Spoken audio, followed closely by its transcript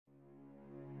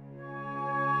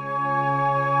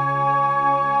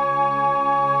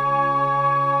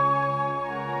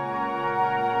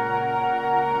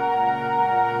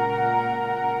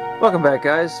Welcome back,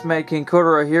 guys. Mad King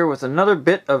Corduroy here with another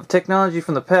bit of technology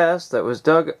from the past that was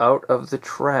dug out of the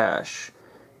trash.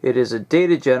 It is a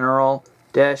Data General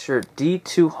Dasher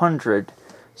D200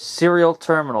 serial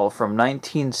terminal from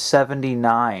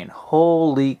 1979.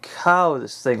 Holy cow,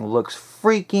 this thing looks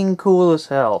freaking cool as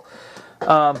hell.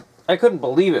 I couldn't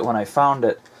believe it when I found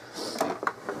it.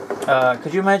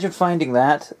 Could you imagine finding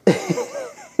that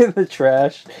in the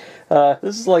trash?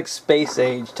 This is like space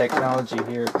age technology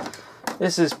here.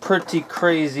 This is pretty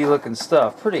crazy looking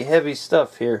stuff. Pretty heavy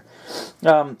stuff here.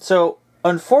 So,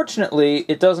 unfortunately,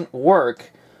 it doesn't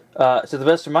work, to the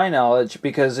best of my knowledge,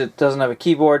 because it doesn't have a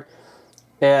keyboard,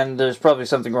 and there's probably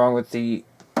something wrong with the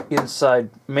inside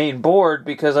main board,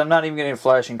 because I'm not even getting a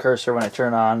flashing cursor when I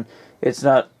turn on. It's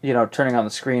not, turning on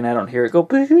the screen. I don't hear it go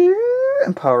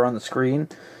and power on the screen,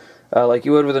 like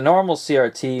you would with a normal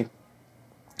CRT.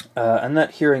 I'm not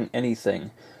hearing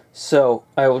anything. So,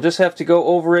 I will just have to go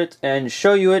over it and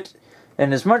show you it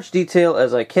in as much detail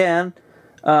as I can,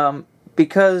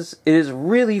 because it is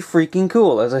really freaking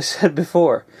cool, as I said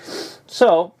before.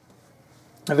 So,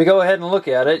 if we go ahead and look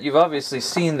at it, you've obviously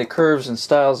seen the curves and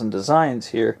styles and designs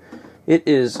here. It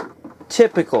is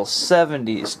typical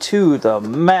 70s to the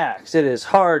max. It is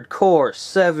hardcore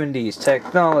 70s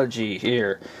technology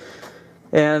here.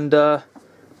 And,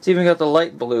 it's even got the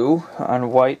light blue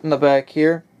on white in the back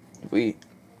here. We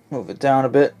move it down a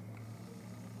bit.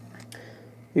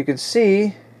 You can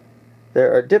see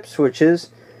there are dip switches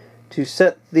to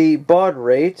set the baud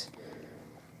rate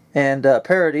and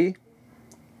parity.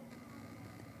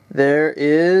 There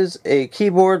is a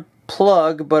keyboard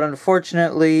plug, but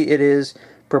unfortunately it is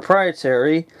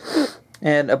proprietary.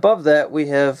 And above that we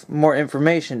have more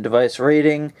information: device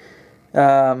rating,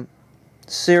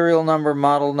 serial number,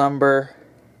 model number,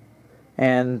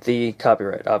 and the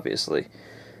copyright, obviously.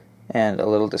 And a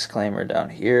little disclaimer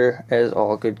down here, as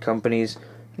all good companies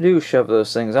do shove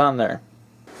those things on there.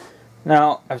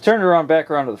 Now, I've turned it back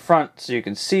around to the front so you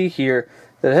can see here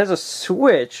that it has a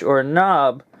switch or a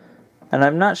knob, and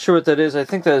I'm not sure what that is. I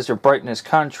think that is your brightness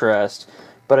contrast,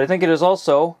 but I think it is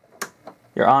also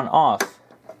your on-off.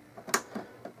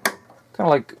 Kind of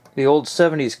like the old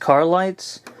 70s car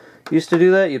lights used to do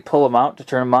that. You'd pull them out to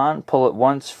turn them on, pull it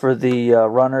once for the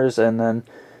runners, and then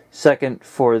second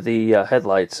for the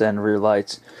headlights and rear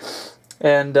lights.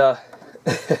 And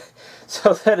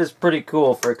so that is pretty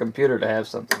cool for a computer to have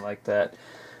something like that.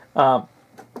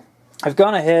 I've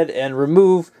gone ahead and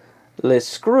removed the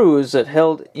screws that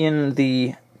held in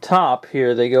the top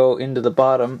here. They go into the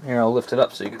bottom. Here, I'll lift it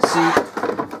up so you can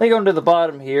see. They go into the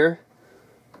bottom here,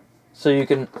 so you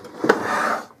can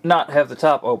not have the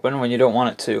top open when you don't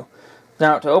want it to.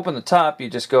 Now, to open the top, you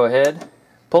just go ahead,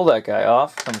 pull that guy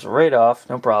off, comes right off,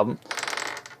 no problem,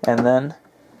 and then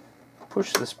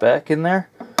push this back in there,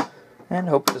 and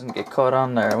hope it doesn't get caught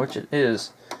on there, which it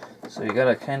is. So you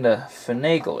gotta kinda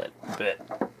finagle it a bit.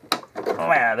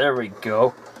 Oh yeah, there we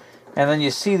go. And then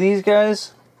you see these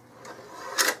guys?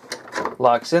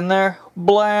 Locks in there,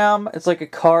 blam! It's like a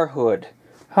car hood.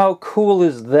 How cool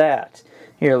is that?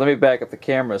 Here, let me back up the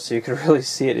camera so you can really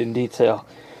see it in detail.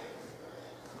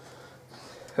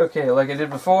 Okay, like I did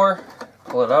before,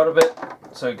 pull it out a bit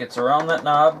so it gets around that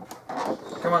knob.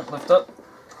 Come on, lift up.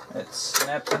 It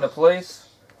snaps into place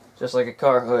just like a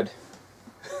car hood.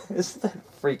 Isn't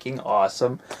that freaking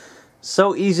awesome?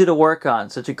 So easy to work on,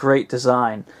 such a great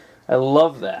design. I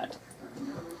love that.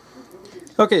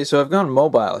 Okay, so I've gone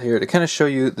mobile here to kind of show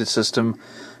you the system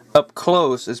up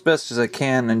close as best as I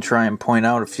can and try and point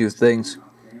out a few things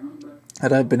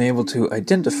that I've been able to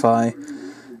identify.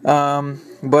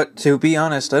 But to be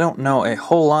honest, I don't know a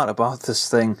whole lot about this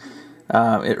thing.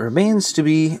 It remains to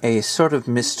be a sort of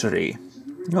mystery.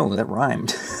 Oh, that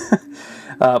rhymed.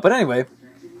 But anyway,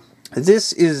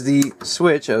 this is the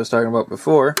switch I was talking about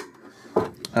before.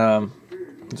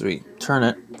 As we turn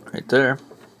it right there.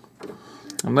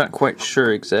 I'm not quite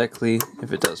sure exactly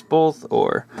if it does both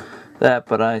or that,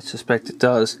 but I suspect it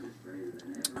does.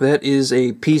 That is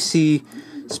a PC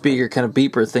speaker kind of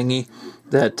beeper thingy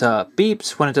that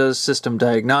beeps when it does system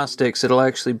diagnostics. It'll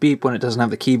actually beep when it doesn't have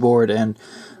the keyboard and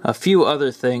a few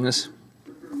other things.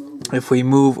 If we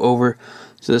move over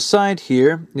to the side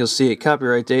here, you'll see a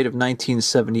copyright date of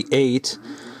 1978,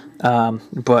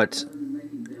 but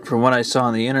from what I saw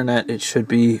on the internet, it should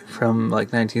be from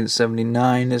like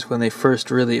 1979 is when they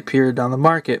first really appeared on the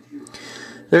market.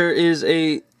 There is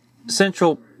a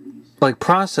central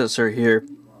processor here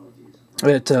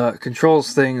that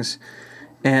controls things.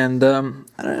 And,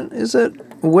 is it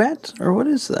wet, or what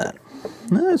is that?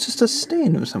 No, it's just a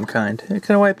stain of some kind. It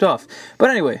kind of wiped off. But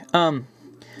anyway,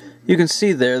 you can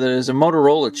see there that there's a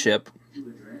Motorola chip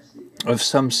of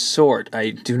some sort. I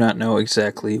do not know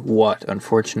exactly what,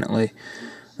 unfortunately.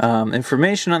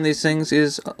 Information on these things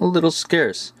is a little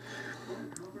scarce.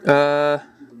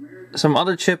 Some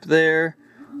other chip there.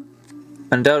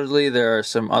 Undoubtedly, there are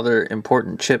some other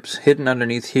important chips hidden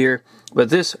underneath here, but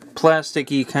this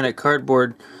plasticky kind of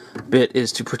cardboard bit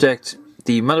is to protect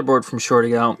the motherboard from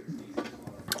shorting out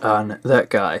on that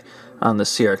guy, on the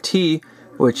CRT,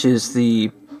 which is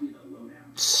the,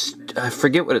 I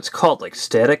forget what it's called, like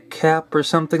static cap or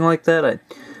something like that.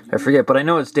 I forget, but I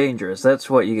know it's dangerous. That's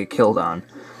what you get killed on,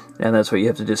 and that's what you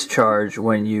have to discharge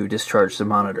when you discharge the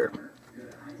monitor.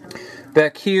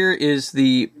 Back here is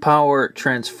the power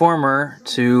transformer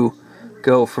to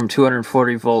go from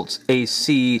 240 volts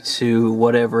AC to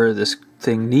whatever this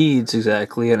thing needs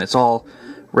exactly, and it's all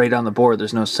right on the board.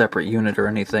 There's no separate unit or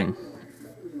anything.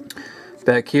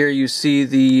 Back here you see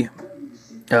the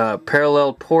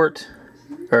parallel port,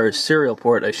 or serial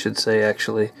port I should say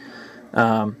actually,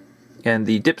 and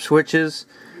the dip switches,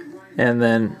 and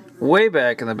then way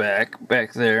back in the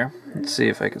back there, let's see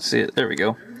if I can see it, there we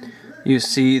go. You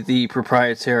see the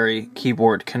proprietary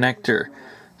keyboard connector,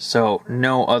 so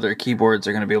no other keyboards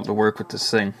are going to be able to work with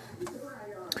this thing.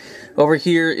 Over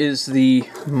here is the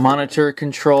monitor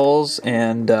controls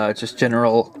and just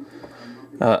general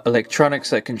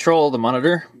electronics that control the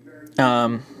monitor.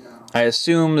 I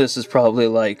assume this is probably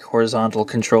like horizontal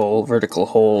control, vertical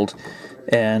hold,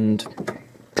 and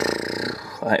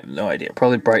I have no idea.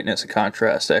 Probably brightness and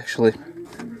contrast, actually.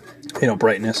 You know,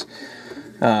 brightness.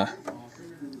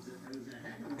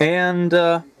 And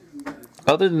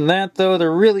other than that, though,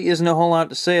 there really isn't a whole lot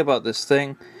to say about this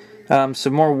thing.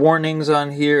 Some more warnings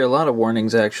on here, a lot of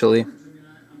warnings actually,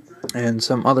 and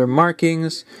some other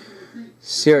markings.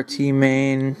 CRT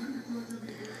main.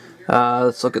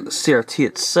 Let's look at the CRT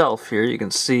itself here. You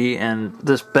can see, and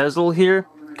this bezel here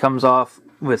comes off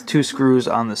with 2 screws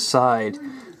on the side.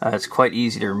 It's quite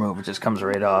easy to remove. It just comes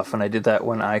right off, and I did that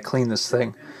when I cleaned this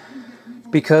thing,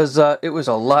 because it was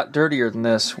a lot dirtier than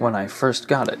this when I first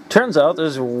got it. Turns out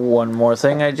there's one more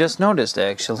thing I just noticed,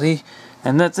 actually,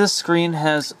 and that this screen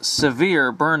has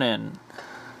severe burn-in.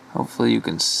 Hopefully you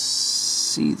can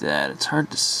see that. It's hard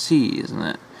to see, isn't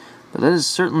it? But that is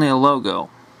certainly a logo.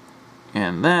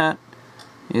 And that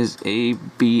is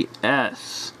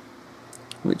ABS,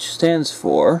 which stands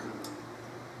for,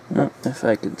 if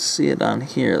I can see it on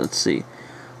here, let's see,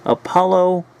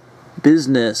 Apollo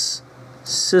Business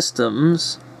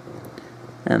Systems,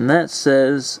 and that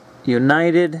says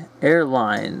United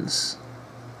Airlines.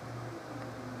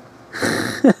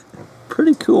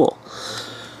 Pretty cool.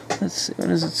 Let's see, what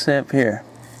does it say up here?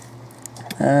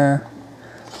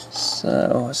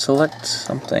 So select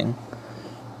something.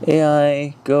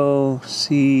 AI go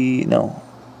see, no,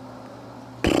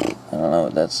 I don't know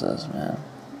what that says, man.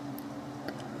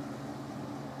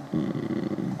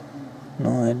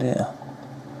 No idea.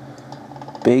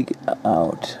 Big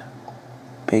out.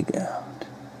 Big out.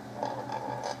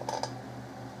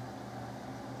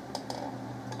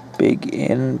 Big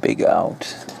in, big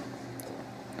out.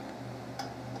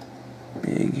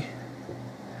 Big.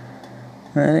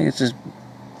 I think it's just,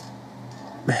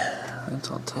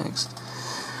 that's all text.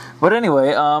 But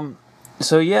anyway,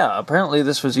 so yeah, apparently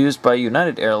this was used by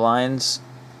United Airlines,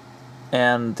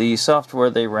 and the software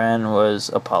they ran was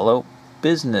Apollo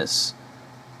Business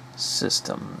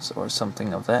Systems, or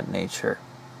something of that nature.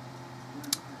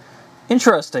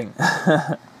 Interesting.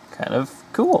 Kind of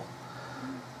cool.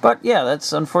 But yeah,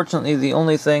 that's unfortunately the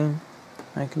only thing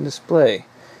I can display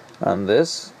on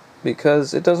this,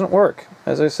 because it doesn't work,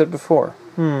 as I said before.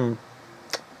 Oh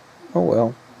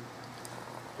well.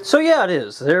 So yeah, it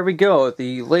is. There we go.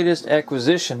 The latest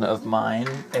acquisition of mine,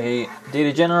 a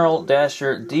Data General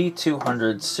Dasher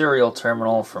D200 serial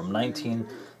terminal from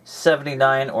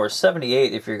 1979 or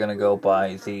 78 if you're going to go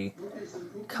by the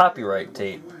copyright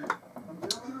date.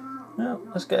 No,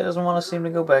 this guy doesn't want to seem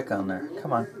to go back on there.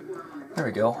 Come on. There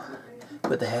we go.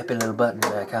 Put the happy little button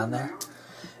back on there.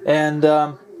 And,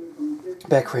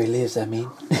 back where he lives, I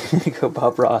mean. Go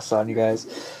Bob Ross on you guys.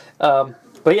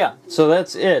 But yeah, so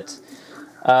that's it.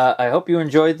 I hope you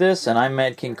enjoyed this, and I'm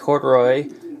Mad King Corduroy.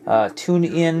 Tune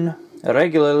in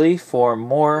regularly for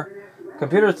more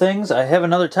computer things. I have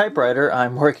another typewriter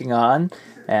I'm working on,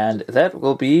 and that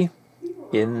will be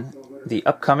in the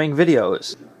upcoming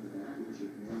videos.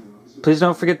 Please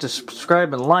don't forget to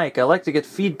subscribe and like. I like to get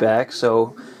feedback,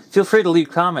 so feel free to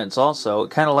leave comments also. It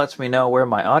kind of lets me know where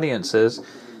my audience is.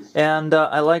 And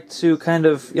I like to kind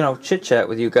of, chit-chat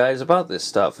with you guys about this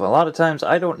stuff. A lot of times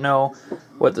I don't know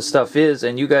what the stuff is,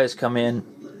 and you guys come in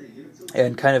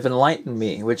and kind of enlighten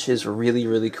me, which is really,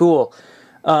 really cool.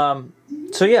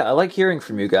 So yeah, I like hearing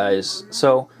from you guys.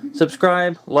 So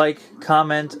subscribe, like,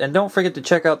 comment, and don't forget to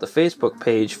check out the Facebook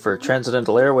page for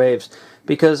Transcendental Airwaves,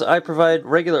 because I provide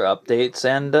regular updates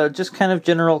and just kind of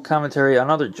general commentary on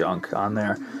other junk on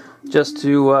there, just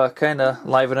to kind of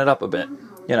liven it up a bit,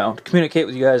 you know, to communicate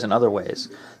with you guys in other ways.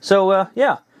 So,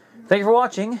 yeah, thank you for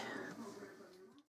watching,